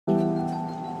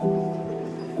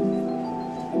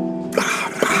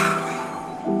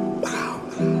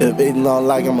If you don't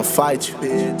like, I'ma fight you,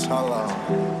 bitch. Hold on.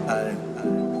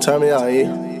 Ay. Turn me out, E.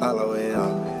 All the way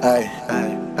up. Hey,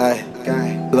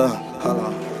 look, hold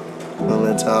on. From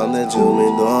the time that you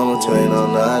been doing between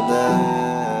on nothing.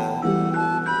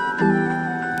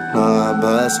 No, I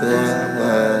bust it.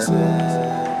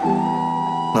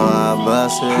 No, I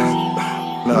bust it.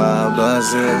 No, I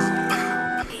bust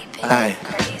it. Ay.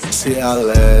 See all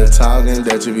that talking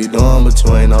that you be doing, but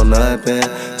you ain't know nothing.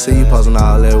 See you posting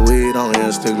all that weed on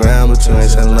Instagram, but you ain't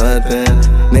said nothing.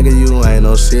 Nigga, you ain't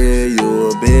no shit, you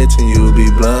a bitch and you be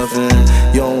bluffing.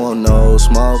 You don't want no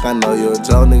smoke, I know you a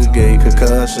joke, nigga, get you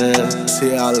concussion.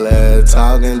 See all that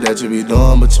talking that you be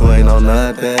doing, but you ain't know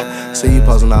nothing. See you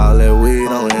posting all that weed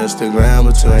on Instagram,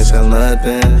 but you ain't said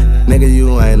nothing. Nigga,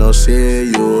 you ain't no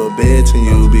shit, you a bitch and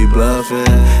you be bluffing.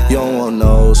 You don't want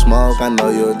no smoke, I know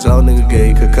you a joke, nigga, get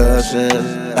you concussion.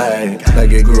 Ayy, I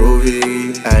get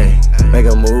groovy, ayy, make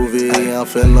a movie. I'm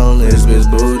feeling on this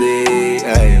bitch booty,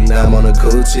 ayy, now I'm on a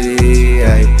coochie,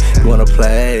 ayy. You wanna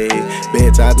play?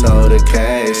 Bitch, I told the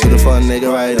K. Shoot a fuck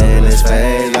nigga right in his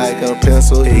face. Like a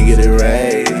pencil, he get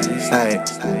erased.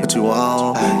 Ayy, what you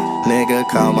want? Nigga,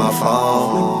 call my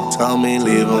phone. Told me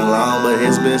leave him alone, but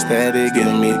his bitch steady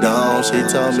getting me down. She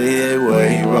told me it where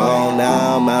he wrong.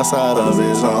 Now I'm outside of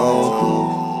his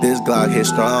zone. This Glock hit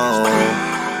strong.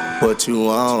 What you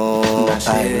want?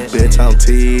 Ay, bitch, I'm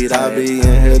teed. I be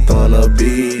in here throwing up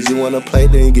beats. You wanna play,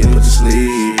 then get put to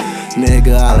sleep.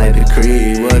 Nigga, I like the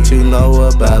creed. What you know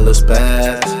about the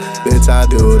Spaz? Bitch, I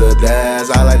do the dash.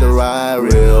 I like to ride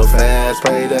real fast.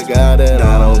 Pray to God that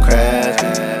I don't crash.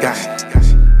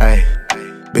 Ay,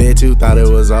 bitch, you thought it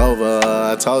was over.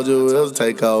 I told you it was a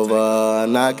takeover.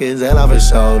 Knock his head off his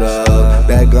shoulder.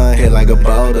 That gun hit like a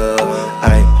boulder.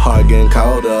 Ay, heart getting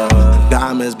colder.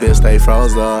 Diamonds, bitch, stay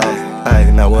frozen.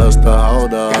 Ay, now what's the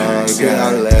hold up? Get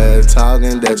all that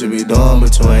talking that you be doing,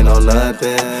 but you ain't know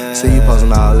nothing. See you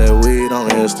posting all that weed on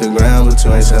Instagram, but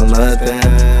you ain't sell nothing.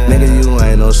 Nigga, you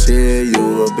ain't no shit,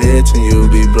 you a bitch and you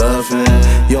be bluffing.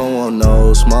 You don't want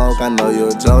no smoke, I know you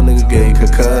a joke, nigga, get you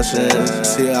concussion.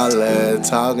 See all that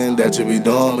talking that you be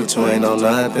doing, but you ain't know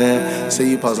nothing. See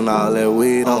you posting all that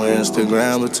weed on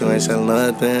Instagram, but you ain't sell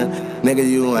nothing. Nigga,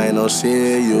 you ain't no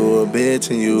shit, you a bitch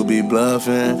and you be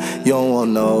bluffing. You don't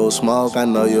want no smoke, I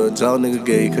know you a joke, nigga,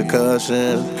 get you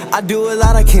concussion. I do a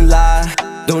lot, I can't lie.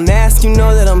 Don't ask, you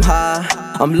know that I'm high.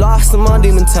 I'm lost in my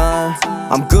demon time.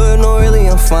 I'm good, no really,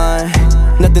 I'm fine.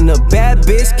 Nothing a bad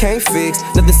bitch can't fix.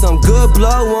 Nothing some good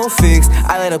blood won't fix.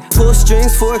 I let her pull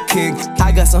strings for a kick.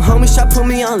 I got some homies try put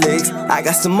me on licks. I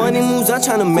got some money moves I'm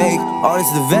tryna make. All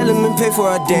this development pay for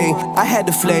a day. I had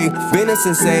to flay, been a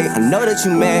sensei. I know that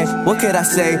you mad, what could I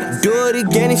say? Do it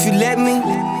again if you let me.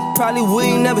 Probably will,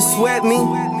 you never sweat me.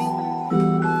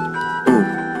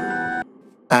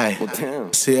 Ay,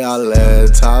 see all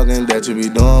that talking that you be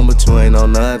doing, but you ain't know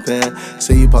nothing.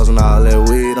 See you posting all that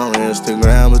weed on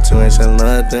Instagram, but you ain't selling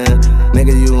nothing.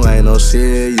 Nigga, you ain't no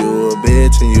shit, you a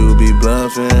bitch and you be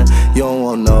bluffing. You don't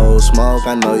want no smoke,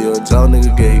 I know you a joke,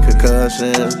 nigga, get you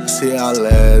concussion. See all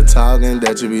that talking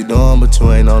that you be doing, but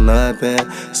you ain't know nothing.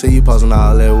 See you posting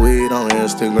all that weed on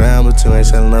Instagram, but you ain't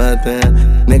selling nothing.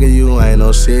 Nigga, you ain't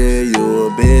no shit, you a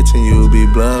bitch and you be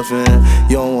bluffing.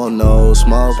 You don't want no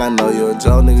smoke, I know you a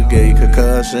joke, nigga, get you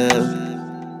concussion.